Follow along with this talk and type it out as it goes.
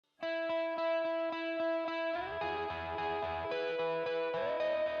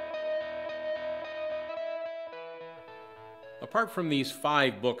Apart from these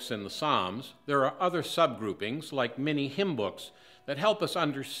 5 books in the Psalms, there are other subgroupings like mini hymn books that help us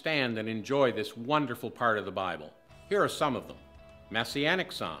understand and enjoy this wonderful part of the Bible. Here are some of them.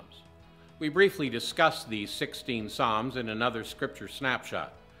 Messianic Psalms. We briefly discussed these 16 Psalms in another scripture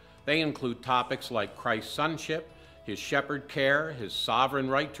snapshot. They include topics like Christ's sonship, his shepherd care, his sovereign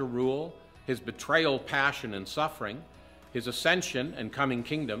right to rule, his betrayal, passion, and suffering, his ascension and coming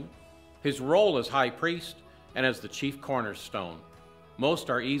kingdom, his role as high priest, and as the chief cornerstone. Most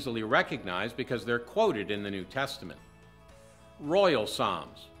are easily recognized because they're quoted in the New Testament. Royal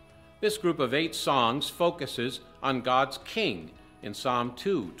Psalms. This group of 8 songs focuses on God's King in Psalm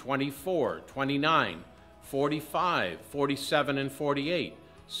 2, 24, 29, 45, 47, and 48,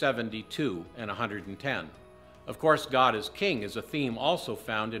 72, and 110. Of course, God as King is a theme also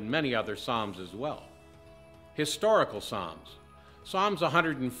found in many other Psalms as well. Historical Psalms. Psalms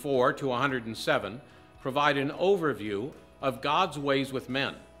 104 to 107 provide an overview of God's ways with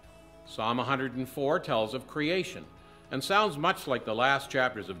men. Psalm 104 tells of creation and sounds much like the last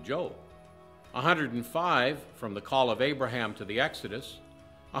chapters of Job. 105 from the call of Abraham to the Exodus,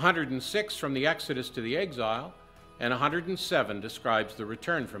 106 from the Exodus to the exile, and 107 describes the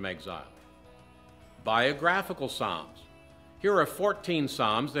return from exile. Biographical Psalms. Here are 14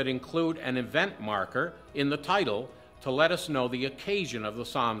 Psalms that include an event marker in the title to let us know the occasion of the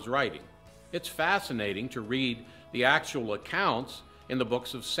Psalm's writing. It's fascinating to read the actual accounts in the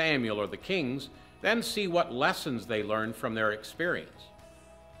books of Samuel or the Kings, then see what lessons they learned from their experience.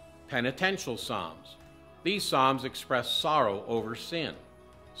 Penitential Psalms. These Psalms express sorrow over sin.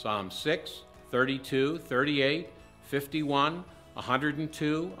 Psalm 6, 32, 38, 51,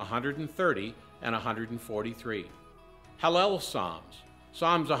 102, 130, and 143. Hallel Psalms.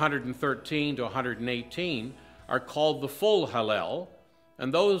 Psalms 113 to 118 are called the full Hallel,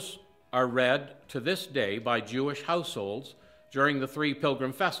 and those are read to this day by Jewish households during the 3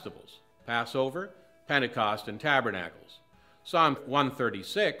 pilgrim festivals, Passover, Pentecost, and Tabernacles. Psalm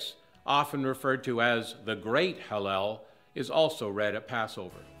 136, often referred to as the Great Hallel, is also read at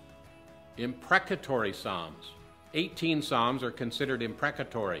Passover. Imprecatory Psalms. 18 Psalms are considered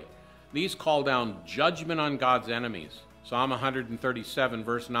imprecatory. These call down judgment on God's enemies. Psalm 137,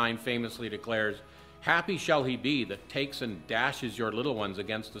 verse 9 famously declares, "Happy shall he be that takes and dashes your little ones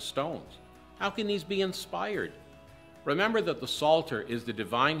against the stones." How can these be inspired? Remember that the Psalter is the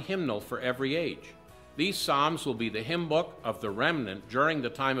divine hymnal for every age. These Psalms will be the hymn book of the remnant during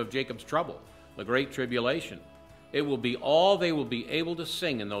the time of Jacob's trouble, the Great Tribulation. It will be all they will be able to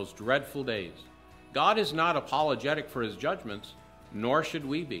sing in those dreadful days. God is not apologetic for his judgments, nor should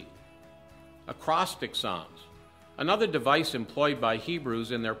we be. Acrostic Psalms. Another device employed by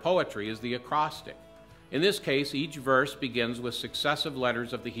Hebrews in their poetry is the acrostic. In this case, each verse begins with successive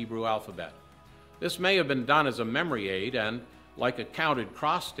letters of the Hebrew alphabet. This may have been done as a memory aid and, like a counted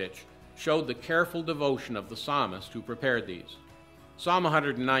cross-stitch, showed the careful devotion of the psalmist who prepared these. Psalm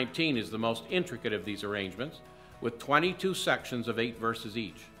 119 is the most intricate of these arrangements, with 22 sections of 8 verses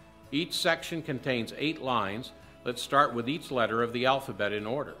each. Each section contains 8 lines that start with each letter of the alphabet in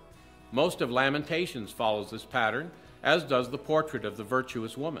order. Most of Lamentations follows this pattern, as does the portrait of the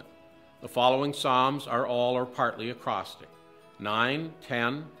virtuous woman. The following psalms are all or partly acrostic: 9,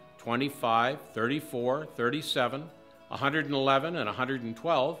 10, 25, 34, 37, 111 and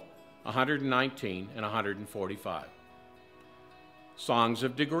 112, 119 and 145. Songs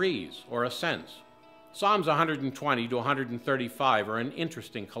of degrees or ascents. Psalms 120 to 135 are an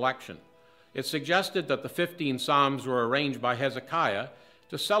interesting collection. It's suggested that the 15 Psalms were arranged by Hezekiah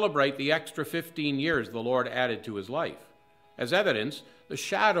to celebrate the extra 15 years the Lord added to his life. As evidence, the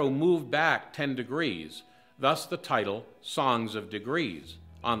shadow moved back 10 degrees, thus the title Songs of Degrees,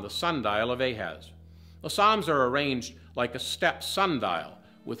 on the sundial of Ahaz. The Psalms are arranged like a step sundial,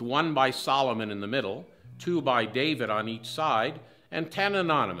 with 1 by Solomon in the middle, 2 by David on each side, and 10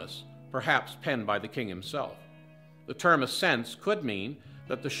 anonymous, perhaps penned by the king himself. The term ascents could mean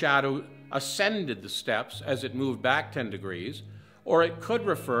that the shadow ascended the steps as it moved back 10 degrees, or it could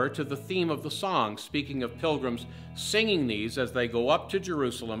refer to the theme of the song, speaking of pilgrims singing these as they go up to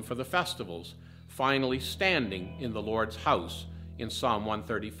Jerusalem for the festivals, finally standing in the Lord's house in Psalm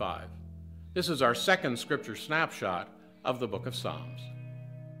 135. This is our second scripture snapshot of the book of Psalms.